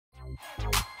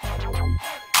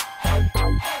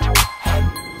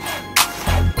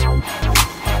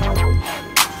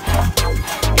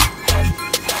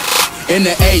In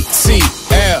the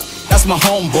ATL, that's my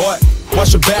homeboy.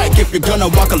 Watch your back if you're gonna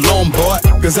walk alone, boy.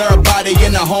 Cause everybody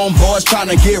in the homeboys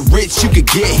tryna get rich. You could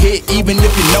get hit even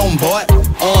if you know 'em, boy.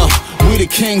 We the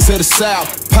kings of the South.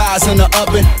 Pies in the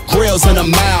oven, grills in the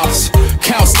mouths.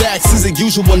 Count stacks is a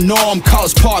usual norm.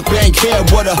 College Park, bank here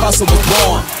where the hustle was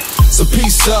born. So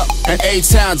peace up and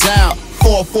A-Town down.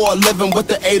 4-4 living with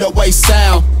the 808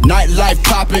 sound. Nightlife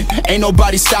popping, ain't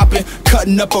nobody stopping.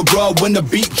 Cutting up a rug when the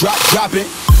beat dropping.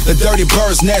 The dirty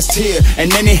birds nest here,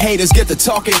 and then they haters get to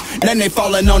talking. Then they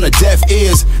falling on the deaf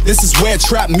ears. This is where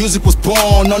trap music was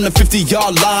born, on the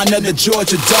 50-yard line of the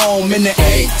Georgia Dome. In the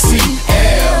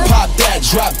ATL, pop that,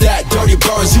 drop that, dirty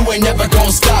birds, you ain't never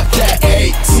gonna stop that.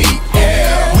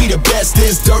 ATL, we the best,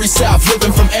 this dirty South,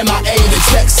 living from MIA to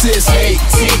Texas.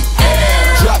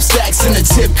 ATL, drop stacks in the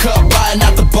tip cup, buying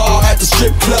out the bar at the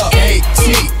strip club.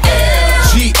 ATL,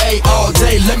 GA all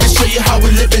day, let me show you how we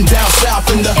living down south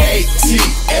in the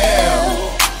ATL.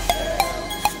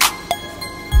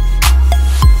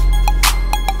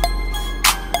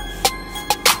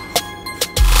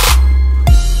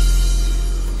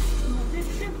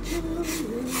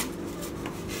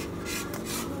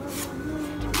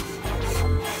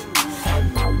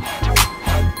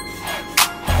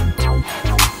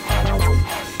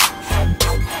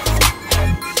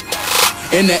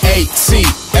 In the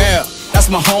ATL, that's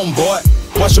my homeboy.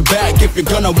 Watch your back if you're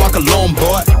gonna walk alone,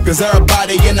 boy. Cause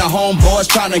everybody in the homeboys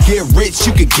tryna get rich.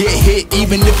 You could get hit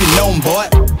even if you know 'em, boy.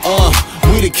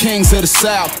 We the kings of the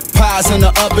South. Pies in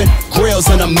the oven, grills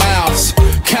in the mouths.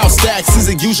 Count stacks is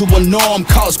a usual norm.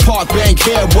 College Park, bank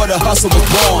here where the hustle was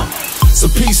born. So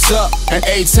peace up and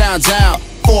A-Town down.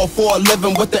 4-4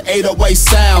 living with the 808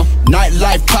 sound.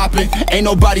 Nightlife popping, ain't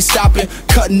nobody stopping.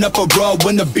 Cutting up a rug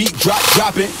when the beat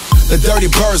dropping. The dirty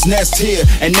birds nest here,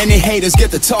 and then they haters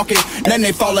get to talking. Then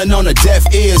they falling on the deaf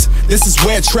ears. This is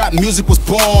where trap music was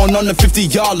born, on the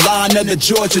 50-yard line of the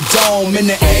Georgia Dome. In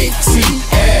the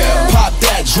ATL, pop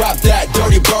that, drop that,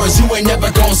 dirty birds, you ain't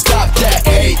never gonna stop that.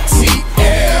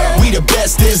 ATL, we the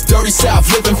best, this dirty South,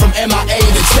 living from MIA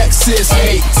to Texas.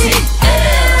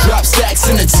 ATL, drop stacks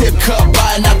in the tip cup,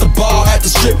 buying out the bar at the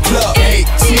strip club.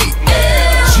 ATL,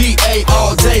 GA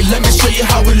all day, let me show you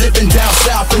how we living down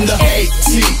south in the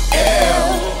ATL.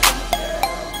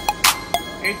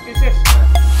 8 pieces.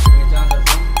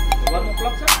 One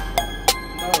o'clock, sir?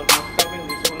 No, not coming.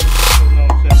 This one is now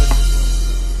 7 this one.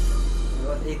 You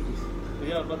want 8 pieces?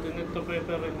 Yeah, but you need to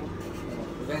prepare it.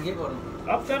 You can give or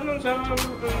no? Afternoon, sir.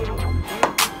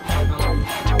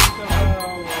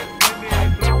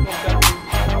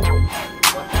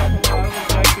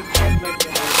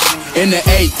 In the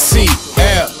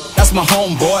ATL, that's my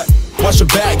homeboy. Watch your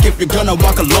back if you're gonna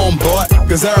walk alone, boy.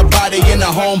 Cause everybody in the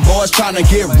homeboys tryna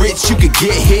get rich. You could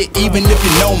get hit even if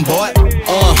you know 'em, boy.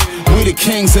 We the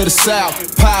kings of the South.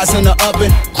 Pies in the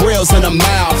oven, grills in the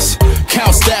mouths.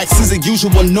 Count stacks is a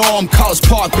usual norm. College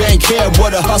Park, bank here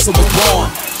where the hustle was born.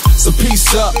 So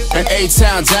peace up and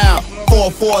A-Town down.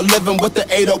 4-4 living with the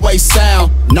 808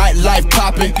 sound. Nightlife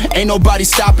popping, ain't nobody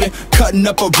stopping. Cutting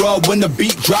up a rug when the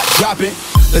beat dropping.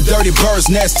 The dirty birds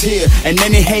nest here, and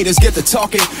then they haters get to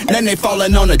talking. Then they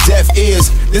falling on the deaf ears.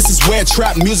 This is where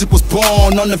trap music was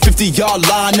born, on the 50-yard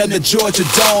line of the Georgia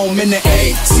Dome. In the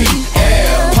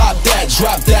ATL, pop that,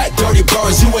 drop that, dirty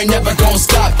birds, you ain't never gonna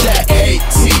stop that.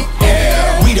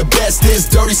 ATL, we the best, this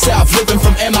dirty South, living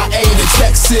from MIA to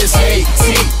Texas.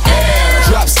 ATL,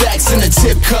 drop stacks in the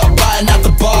tip cup, buying out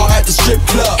the bar at the strip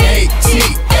club.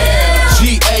 ATL,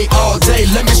 GA all day,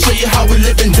 let me show you how we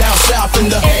living down south in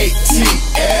the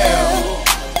ATL.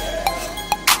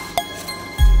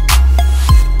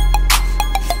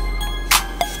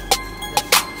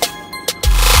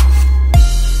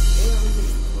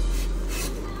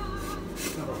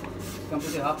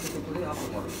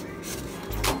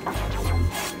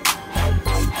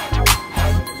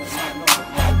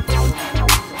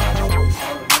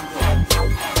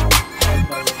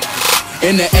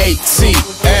 In the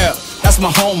ATL, that's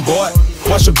my homeboy.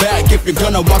 Watch your back if you're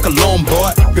gonna walk alone,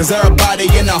 boy. Cause everybody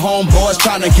in the homeboys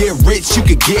tryna get rich. You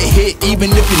could get hit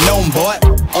even if you know 'em, boy.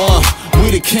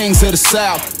 We the kings of the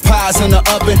South. Pies in the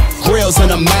oven, grills in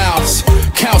the mouths.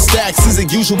 Count stacks is a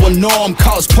usual norm.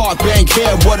 College Park, bank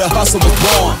here where the hustle was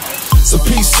born. So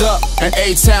peace up and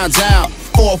A-Town down.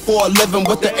 4-4 living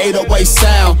with the 808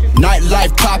 sound.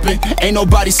 Nightlife popping, ain't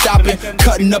nobody stopping.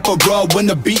 Cutting up a rug when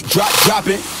the beat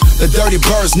dropping. The dirty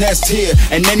birds nest here,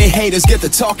 and then they haters get to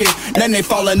talking. Then they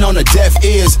falling on the deaf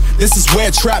ears. This is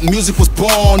where trap music was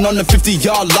born, on the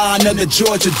 50-yard line of the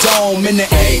Georgia Dome. In the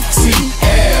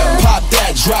ATL, pop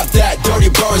that, drop that, dirty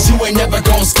birds, you ain't never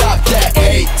gonna stop that.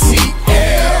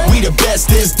 ATL, we the best,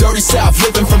 this dirty South,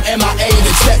 living from MIA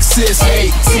to Texas.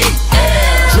 ATL.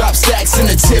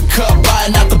 tip cup,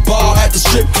 buying out the bar at the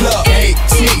strip club.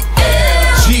 ATL,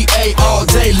 GA all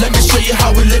day, let me show you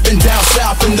how we living down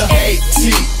south in the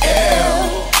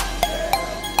ATL.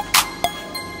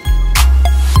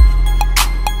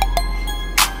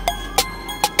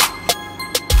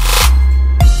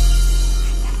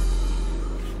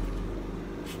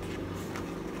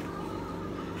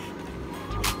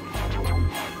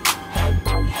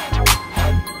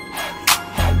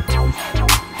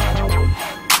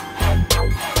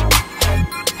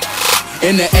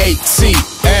 In the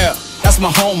ATL, that's my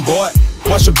homeboy.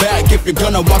 Watch your back if you're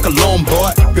gonna walk alone,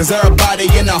 boy. Cause everybody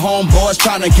in the homeboys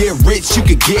tryna get rich. You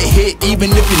could get hit even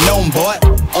if you know 'em, boy.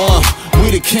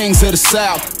 We the kings of the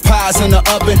south. Pies in the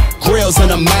oven, grills in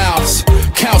the mouths.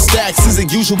 Count stacks is a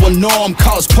usual norm.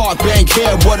 College Park, bank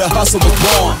here where the hustle was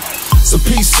born. So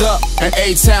peace up and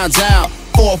A-Town down.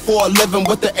 4-4 living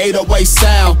with the 808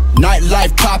 sound.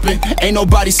 Nightlife popping, ain't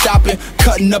nobody stopping.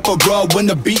 Cutting up a rug when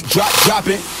the beat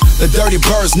dropping. The dirty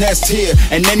birds nest here,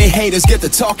 and then they haters get to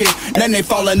talking. Then they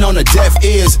falling on the deaf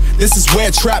ears. This is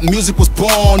where trap music was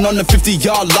born, on the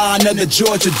 50-yard line of the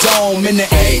Georgia Dome. In the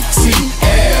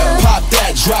ATL, pop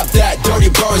that, drop that. Dirty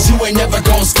birds, you ain't never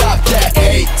gonna stop that.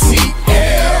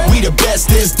 ATL, we the best,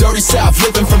 this dirty south,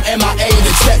 living from MIA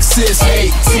to Texas.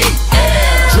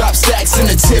 ATL, drop stacks in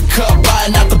the tip cup,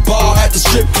 buying out the bar at the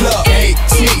strip club.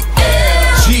 ATL,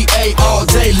 GA all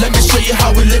day, let me show you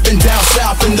how we living down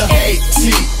south in the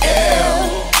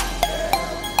ATL.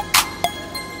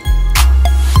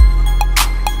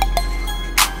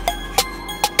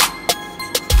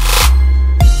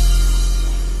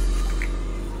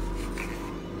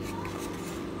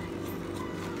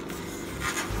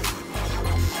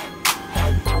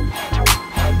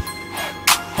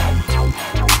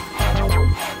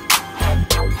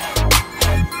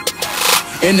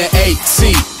 In the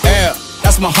ATL,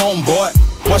 that's my homeboy.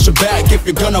 Watch your back if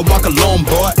you're gonna walk alone,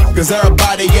 boy. Cause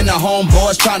everybody in the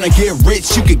homeboys tryna get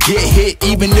rich. You could get hit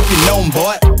even if you know 'em,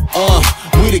 boy.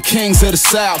 We the kings of the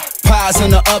south. Pies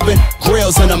in the oven,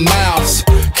 grills in the mouths.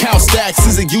 Count stacks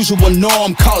is a usual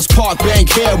norm. College Park, bank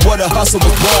here where the hustle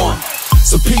was born.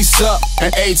 So peace up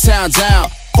and A-Town down.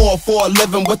 4-4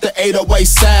 living with the 808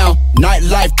 sound.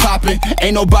 Nightlife popping,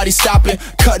 ain't nobody stopping.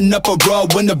 Cutting up a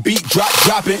rug when the beat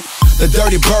dropping. The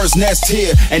dirty birds nest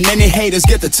here, and then they haters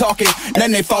get to talking.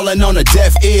 Then they falling on the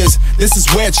deaf ears. This is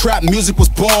where trap music was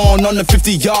born, on the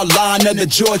 50-yard line of the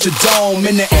Georgia Dome.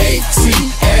 In the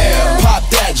ATL, pop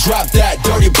that, drop that.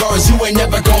 Dirty birds, you ain't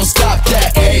never gonna stop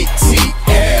that.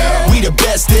 ATL, we the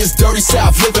best, this dirty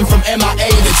south, living from MIA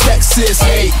to Texas.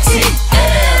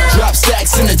 ATL, drop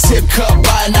stacks in the tip cup,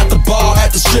 buying out the bar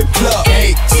at the strip club.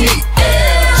 ATL,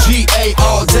 GA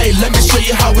all day, let me show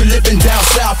you how we living down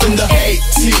south